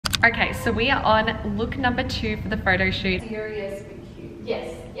Okay, so we are on look number 2 for the photo shoot. Serious but cute.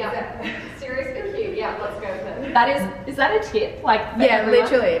 Yes. Yeah. Serious but cute. Yeah, let's go with it. That is that a tip? Like, yeah, everyone?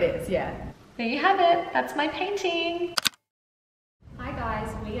 literally it is, yeah. There you have it. That's my painting. Hi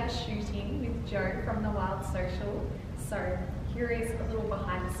guys, we are shooting with Joe from the Wild Social. So here is a little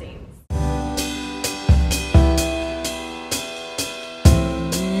behind the scenes.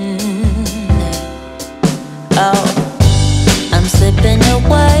 Oh, I'm slipping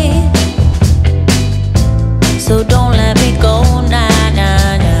away, so don't let me go, nah,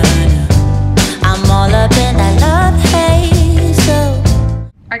 nah, nah, nah. I'm all up in that love haze, so.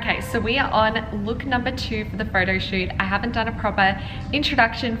 Okay, so we are on look number 2 for the photo shoot. I haven't done a proper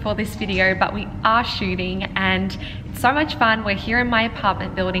introduction for this video, but we are shooting and it's so much fun. We're here in my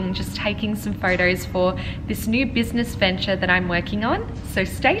apartment building just taking some photos for this new business venture that I'm working on. So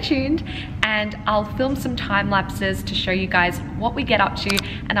stay tuned and I'll film some time lapses to show you guys what we get up to,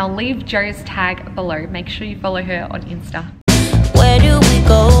 and I'll leave Jo's tag below. Make sure you follow her on Insta. Where do we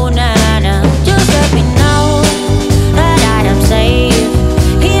go now, now? Just let me know that I am safe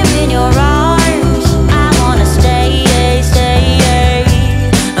here in your arms. I wanna stay, stay.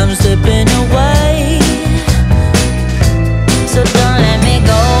 I'm slipping away, so don't let me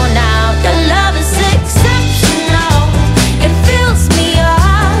go now. Your love is exceptional. It fills me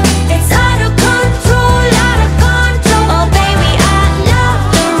up. It's out of control, out of control. Oh baby, I love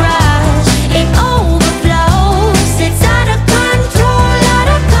the rush. It overflows. It's out of control, out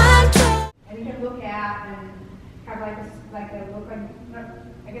of control. And you can look out and have like a look on,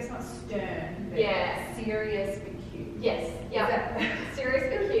 I guess not stern, but Yeah. serious but cute. Yes. Yeah. Serious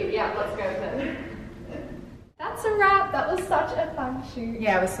but cute. Yeah, let's go with it. That's a wrap. That was such a fun shoot.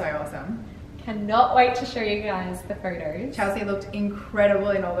 Yeah, it was so awesome. Cannot wait to show you guys the photos. Chelsea looked incredible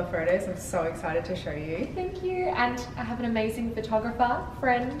in all the photos. I'm so excited to show you. Thank you. And I have an amazing photographer,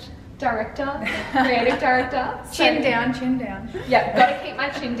 friend, director, creative director. Chin down, chin down. Yeah, gotta keep my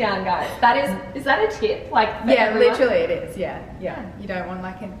chin down, guys. Is that a tip? Like, for Yeah, everyone? literally it is, yeah. You don't want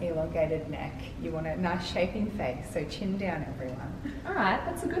like an elongated neck. You want a nice shaping face, so chin down, everyone. All right,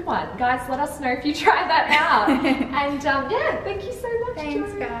 that's a good one. Guys, let us know if you try that out. And yeah, thank you so much,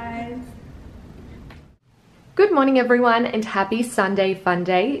 Thanks, Jo. guys. Good morning everyone and happy Sunday fun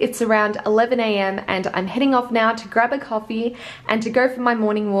day. It's around 11 AM and I'm heading off now to grab a coffee and to go for my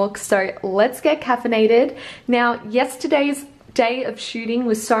morning walk, so let's get caffeinated. Now, yesterday's day of shooting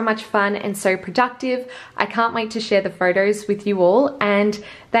was so much fun and so productive. I can't wait to share the photos with you all, and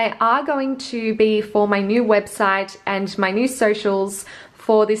they are going to be for my new website and my new socials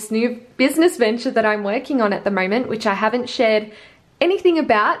for this new business venture that I'm working on at the moment, which I haven't shared anything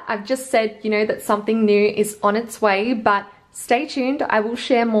about. I've just said, you know, that something new is on its way, but stay tuned. I will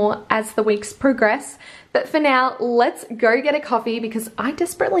share more as the weeks progress. But for now, let's go get a coffee because I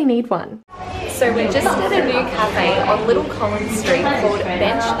desperately need one. So we're just at a new cafe on Little Collins Street called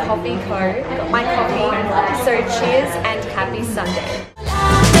Bench Coffee Co. Got my coffee. So cheers and happy Sunday.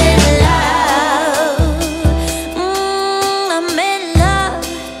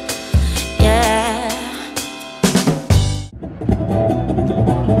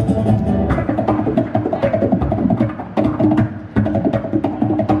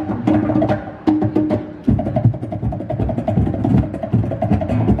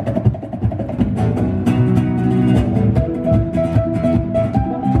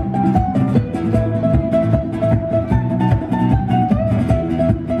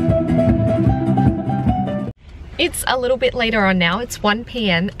 It's a little bit later on now, it's 1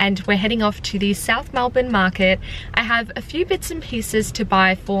 PM and we're heading off to the South Melbourne market. I have a few bits and pieces to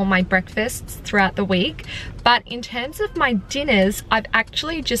buy for my breakfasts throughout the week, but in terms of my dinners, I've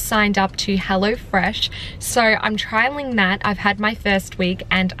actually just signed up to HelloFresh, so I'm trialing that. I've had my first week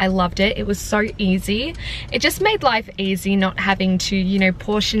and I loved it. It was so easy. It just made life easy not having to, you know,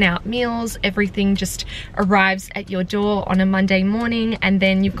 portion out meals. Everything just arrives at your door on a Monday morning and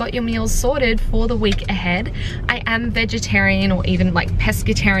then you've got your meals sorted for the week ahead. I am vegetarian, or even like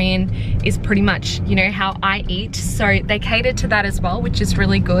pescatarian is pretty much, you know, how I eat, so they cater to that as well, which is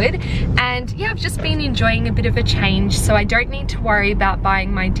really good. And yeah, I've just been enjoying a bit of a change, so I don't need to worry about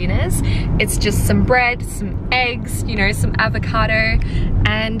buying my dinners. It's just some bread, some eggs, you know, some avocado,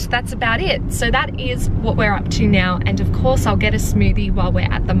 and that's about it. So that is what we're up to now, and of course I'll get a smoothie while we're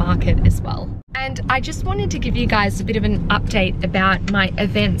at the market as well. And I just wanted to give you guys a bit of an update about my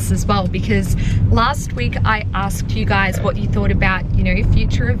events as well, because last week I asked you guys what you thought about, you know,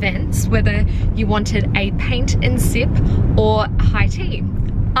 future events, whether you wanted a paint and sip or high tea.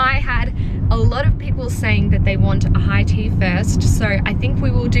 I had a lot of people saying that they want a high tea first, so I think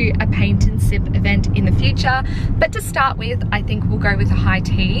we will do a paint and sip event in the future, but to start with, I think we'll go with a high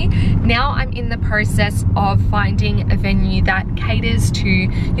tea. Now I'm in the process of finding a venue that caters to,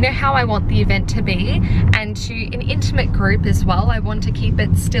 you know, how I want the event to be, and to an intimate group as well. I want to keep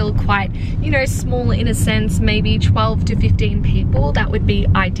it still quite, you know, small in a sense, maybe 12 to 15 people. That would be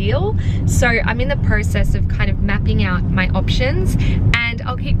ideal. So I'm in the process of kind of mapping out my options, and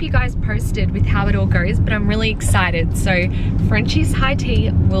I'll keep you guys posted with how it all goes, but I'm really excited. So Frenchy's high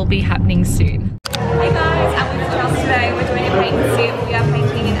tea will be happening soon. Hey guys, I'm with Charles today. We're doing a paint and sip. We are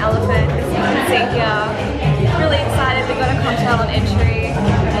painting an elephant, as you can see here. Really excited. We got a cocktail on entry.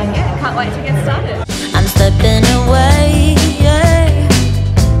 And yeah, can't wait to get started. I'm slipping away, yeah.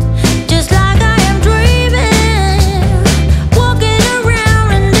 Just like I am dreaming, walking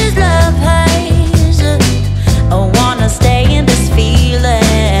around in this love haze. I wanna stay in this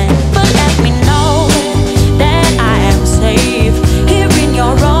feeling, but let me know that I am safe here in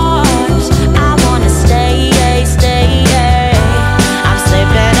your arms. I wanna stay, stay. I'm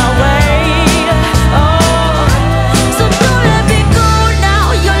slipping away, oh. So don't let me go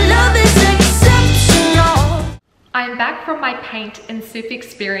now. Your love is exceptional. I'm back from my paint and sip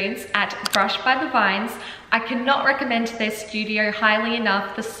experience at Brush by the Vines. I cannot recommend their studio highly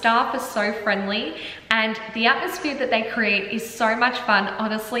enough. The staff are so friendly and the atmosphere that they create is so much fun.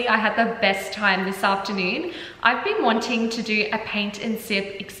 Honestly, I had the best time this afternoon. I've been wanting to do a paint and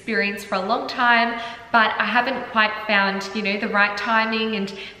sip experience for a long time, but I haven't quite found, you know, the right timing,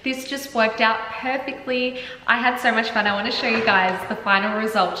 and this just worked out perfectly. I had so much fun. I want to show you guys the final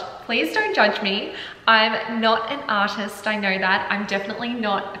result. Please don't judge me. I'm not an artist, I know that. I'm definitely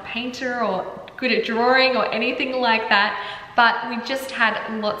not a painter or good at drawing or anything like that, but we just had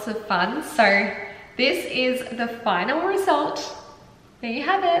lots of fun. So this is the final result. There you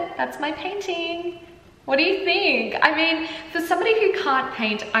have it. That's my painting. What do you think? I mean, for somebody who can't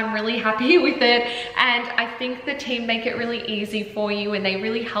paint, I'm really happy with it, and I think the team make it really easy for you and they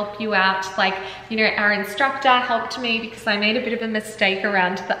really help you out. Like, you know, our instructor helped me because I made a bit of a mistake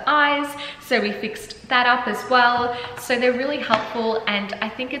around the eyes, so we fixed that up as well. So they're really helpful, and I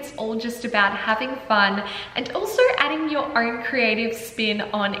think it's all just about having fun and also adding your own creative spin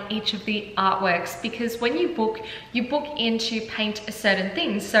on each of the artworks, because when you book in to paint a certain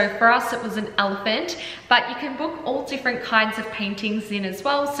thing. So for us it was an elephant, but you can book all different kinds of paintings in as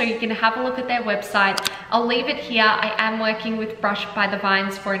well, so you can have a look at their website. I'll leave it here. I am working with Brush by the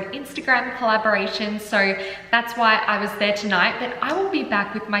Vines for an Instagram collaboration, so that's why I was there tonight, but I will be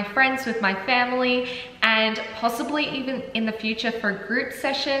back with my friends, with my family, and possibly even in the future for a group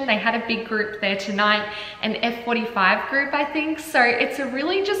session. They had a big group there tonight, an F45 group, I think. So it's a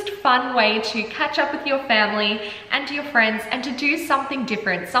really just fun way to catch up with your family and your friends and to do something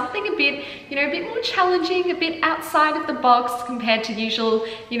different, something a bit, you know, a bit more challenging, a bit outside of the box compared to usual,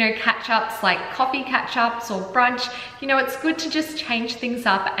 you know, catch-ups like coffee catch-ups or brunch. You know, it's good to just change things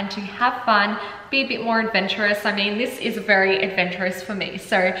up and to have fun, be a bit more adventurous. I mean, this is very adventurous for me.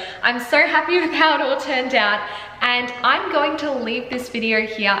 So I'm so happy with how it all turned out. And I'm going to leave this video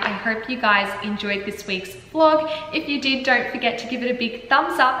here. I hope you guys enjoyed this week's vlog. If you did, don't forget to give it a big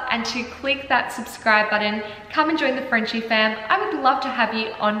thumbs up and to click that subscribe button. Come and join the Frenchy fam. I would love to have you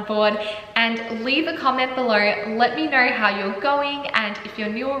on board, and leave a comment below. Let me know how you're going, and if you're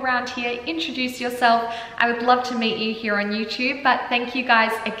new around here, introduce yourself. I would love to meet you here on YouTube. But thank you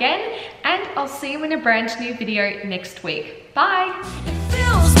guys again, and I'll see you in a brand new video next week. Bye.